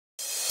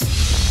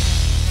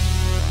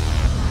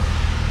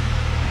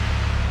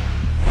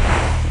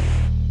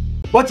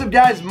What's up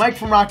guys, Mike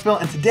from Rockville,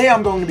 and today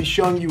I'm going to be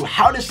showing you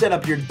how to set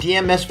up your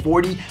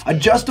DMS40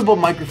 adjustable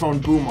microphone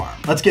boom arm.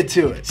 Let's get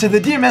to it. So the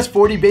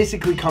DMS40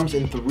 basically comes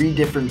in 3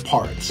 different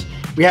parts.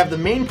 We have the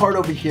main part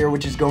over here,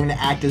 which is going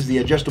to act as the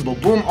adjustable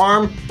boom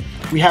arm.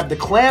 We have the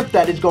clamp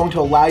that is going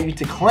to allow you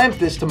to clamp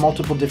this to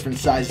multiple different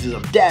sizes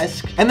of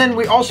desk. And then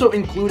we also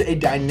include a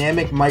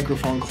dynamic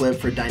microphone clip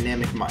for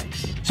dynamic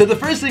mics. So the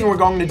first thing we're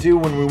going to do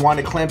when we want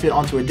to clamp it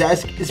onto a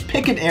desk is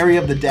pick an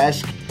area of the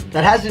desk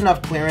that has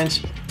enough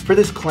clearance for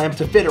this clamp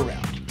to fit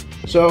around.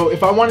 So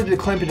if I wanted to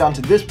clamp it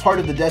onto this part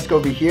of the desk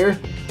over here,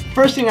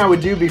 first thing I would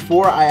do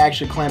before I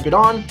actually clamp it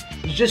on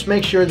is just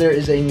make sure there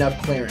is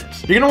enough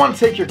clearance. You're gonna want to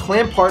take your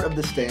clamp part of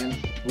the stand,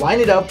 line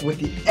it up with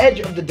the edge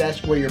of the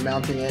desk where you're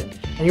mounting it,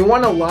 and you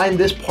want to line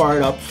this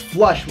part up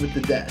flush with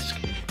the desk.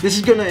 This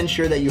is going to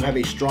ensure that you have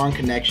a strong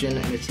connection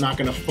and it's not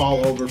going to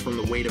fall over from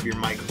the weight of your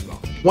microphone.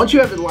 Once you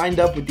have it lined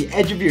up with the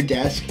edge of your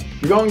desk,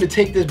 you're going to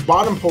take this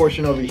bottom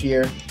portion over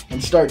here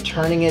and start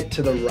turning it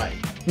to the right.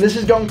 And this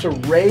is going to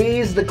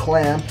raise the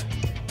clamp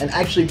and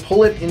actually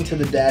pull it into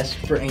the desk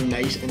for a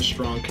nice and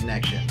strong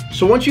connection.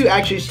 So once you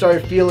actually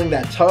start feeling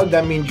that tug,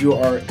 that means you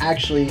are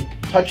actually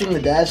touching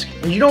the desk,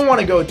 and you don't want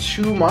to go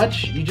too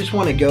much. You just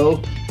want to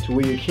go to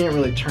where you can't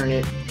really turn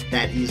it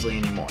that easily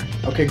anymore.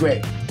 Okay,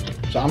 great.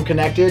 So I'm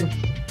connected.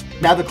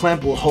 Now the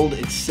clamp will hold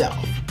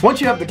itself.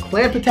 Once you have the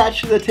clamp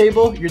attached to the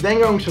table, you're then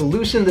going to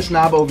loosen this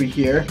knob over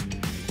here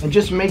and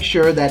just make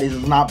sure that it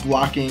is not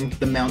blocking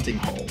the mounting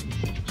hole.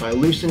 So I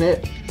loosen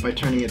it by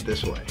turning it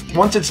this way.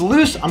 Once it's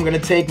loose, I'm going to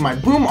take my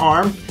boom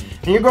arm,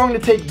 and you're going to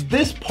take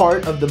this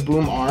part of the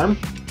boom arm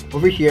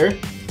over here,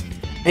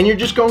 and you're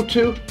just going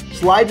to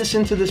slide this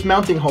into this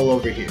mounting hole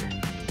over here.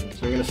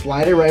 So I'm going to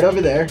slide it right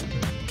over there,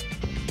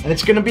 and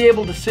it's going to be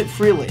able to sit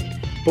freely.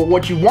 But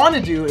what you want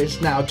to do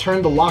is now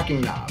turn the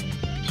locking knob.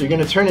 So you're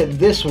going to turn it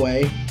this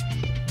way,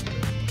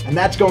 and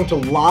that's going to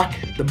lock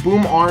the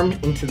boom arm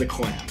into the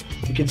clamp.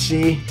 You can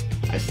see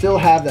I still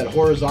have that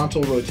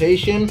horizontal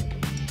rotation,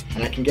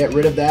 and I can get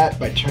rid of that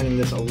by turning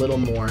this a little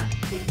more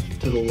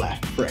to the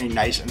left for a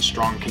nice and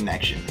strong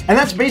connection. And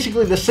that's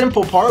basically the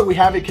simple part. We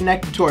have it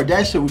connected to our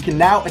desk, so we can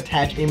now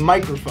attach a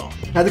microphone.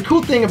 Now the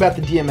cool thing about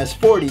the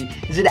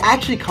DMS40 is it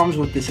actually comes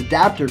with this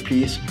adapter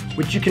piece,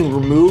 which you can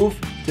remove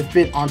to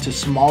fit onto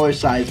smaller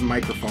size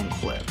microphone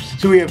clips.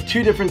 So we have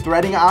 2 different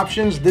threading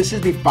options. This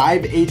is the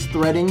 5/8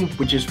 threading,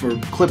 which is for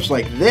clips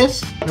like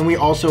this. And we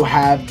also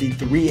have the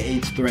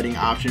 3/8 threading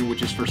option,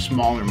 which is for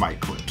smaller mic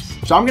clips.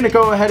 So I'm gonna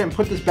go ahead and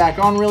put this back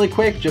on really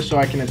quick just so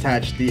I can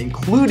attach the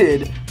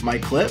included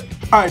mic clip.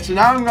 All right, so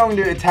now I'm going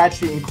to attach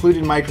the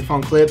included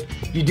microphone clip.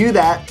 You do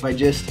that by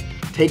just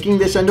taking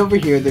this end over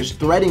here, there's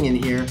threading in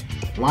here,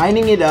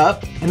 lining it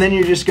up, and then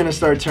you're just gonna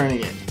start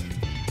turning it.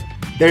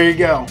 There you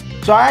go.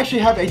 So I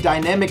actually have a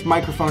dynamic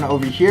microphone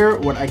over here.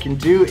 What I can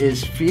do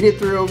is feed it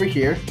through over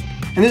here.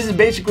 And this is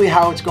basically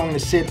how it's going to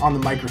sit on the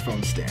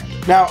microphone stand.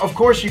 Now, of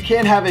course, you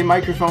can't have a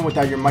microphone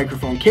without your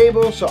microphone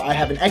cable, so I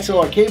have an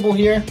XLR cable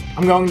here.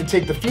 I'm going to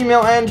take the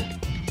female end,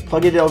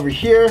 plug it over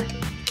here,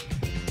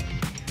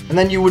 and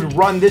then you would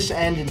run this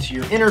end into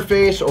your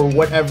interface or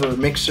whatever,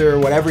 mixer,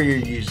 whatever you're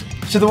using.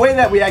 So the way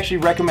that we actually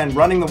recommend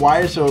running the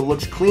wire so it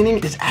looks clean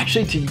is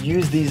actually to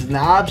use these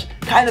knobs,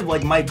 kind of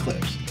like mic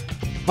clips.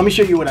 Let me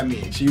show you what I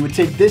mean. So you would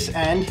take this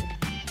end,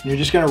 and you're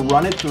just gonna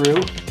run it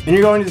through, and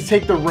you're going to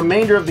take the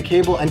remainder of the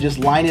cable and just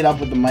line it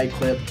up with the mic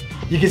clip.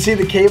 You can see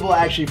the cable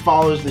actually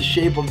follows the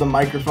shape of the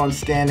microphone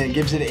stand and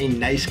gives it a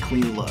nice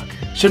clean look.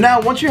 So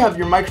now once you have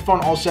your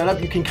microphone all set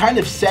up, you can kind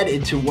of set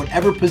it to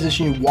whatever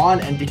position you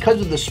want, and because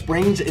of the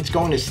springs, it's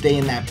going to stay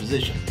in that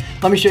position.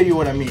 Let me show you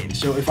what I mean.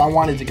 So if I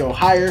wanted to go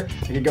higher,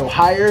 I could go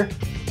higher.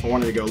 If I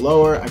wanted to go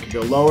lower, I could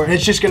go lower, and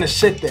it's just gonna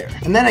sit there.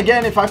 And then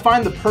again, if I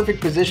find the perfect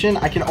position,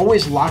 I can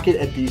always lock it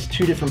at these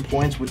 2 different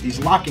points with these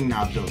locking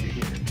knobs over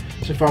here.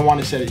 So if I want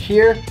to set it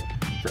here,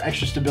 for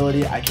extra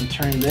stability, I can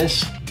turn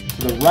this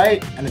to the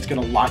right, and it's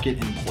gonna lock it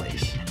in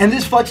place. And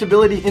this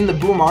flexibility in the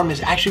boom arm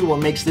is actually what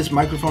makes this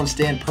microphone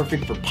stand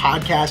perfect for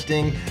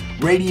podcasting,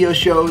 radio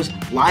shows,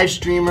 live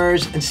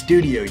streamers, and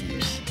studio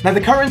use. Now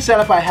the current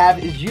setup I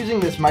have is using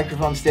this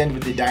microphone stand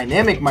with the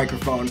dynamic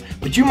microphone,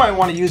 but you might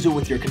want to use it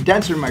with your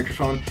condenser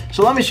microphone,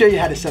 so let me show you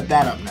how to set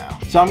that up now.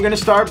 So I'm going to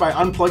start by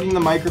unplugging the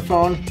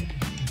microphone,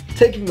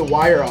 taking the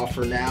wire off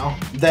for now,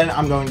 then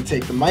I'm going to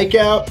take the mic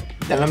out,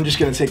 then I'm just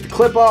going to take the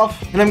clip off,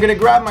 and I'm going to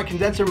grab my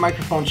condenser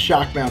microphone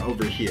shock mount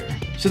over here.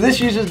 So this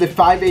uses the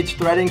 5/8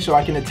 threading so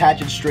I can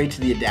attach it straight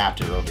to the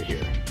adapter over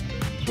here.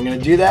 So I'm going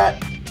to do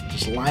that,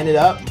 just line it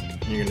up,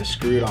 and you're going to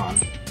screw it on.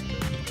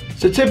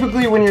 So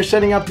typically when you're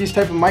setting up these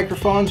type of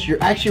microphones, you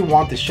actually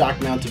want the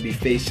shock mount to be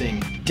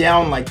facing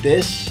down like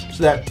this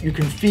so that you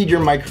can feed your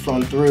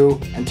microphone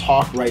through and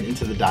talk right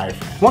into the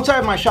diaphragm. Once I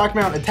have my shock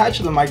mount attached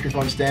to the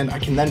microphone stand, I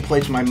can then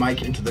place my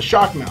mic into the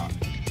shock mount.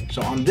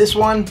 So on this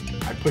one,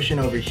 I push in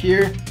over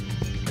here,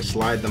 I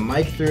slide the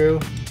mic through,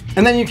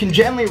 and then you can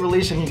gently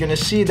release, and you're going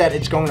to see that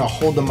it's going to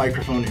hold the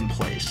microphone in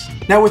place.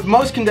 Now with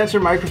most condenser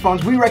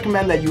microphones, we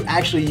recommend that you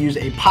actually use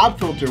a pop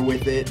filter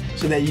with it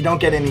so that you don't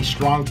get any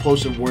strong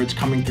plosive words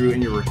coming through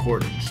in your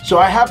recordings. So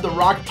I have the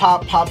Rock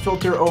pop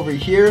filter over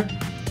here.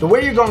 The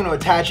way you're going to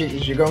attach it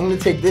is you're going to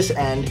take this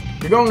end,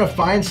 you're going to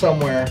find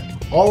somewhere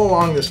all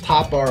along this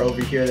top bar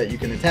over here that you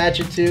can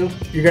attach it to.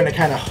 You're going to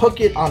kind of hook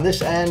it on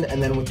this end,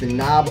 and then with the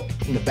knob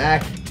in the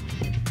back,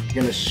 you're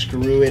going to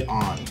screw it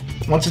on.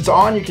 Once it's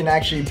on, you can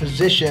actually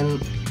position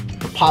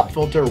the pop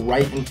filter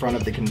right in front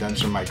of the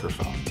condenser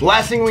microphone. The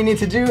last thing we need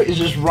to do is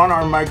just run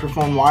our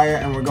microphone wire,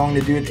 and we're going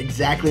to do it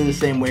exactly the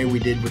same way we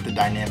did with the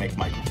dynamic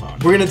microphone.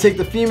 We're going to take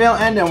the female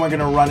end and we're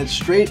going to run it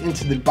straight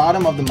into the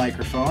bottom of the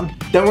microphone.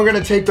 Then we're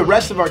going to take the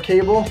rest of our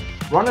cable,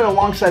 run it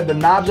alongside the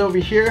knobs over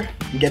here,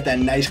 and get that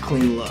nice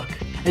clean look.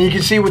 And you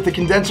can see with the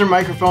condenser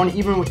microphone,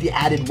 even with the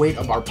added weight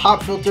of our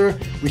pop filter,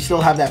 we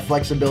still have that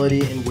flexibility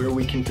in where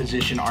we can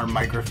position our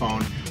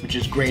microphone, which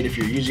is great if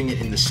you're using it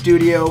in the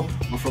studio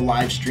or for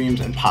live streams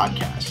and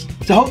podcasts.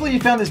 So hopefully you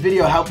found this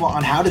video helpful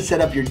on how to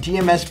set up your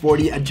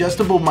DMS40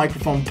 adjustable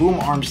microphone boom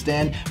arm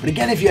stand. But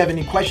again, if you have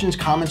any questions,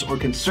 comments, or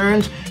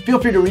concerns, feel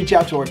free to reach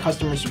out to our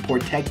customer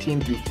support tech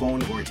team through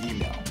phone or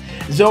email.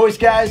 As always,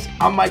 guys,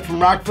 I'm Mike from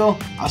Rockville.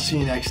 I'll see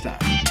you next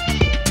time.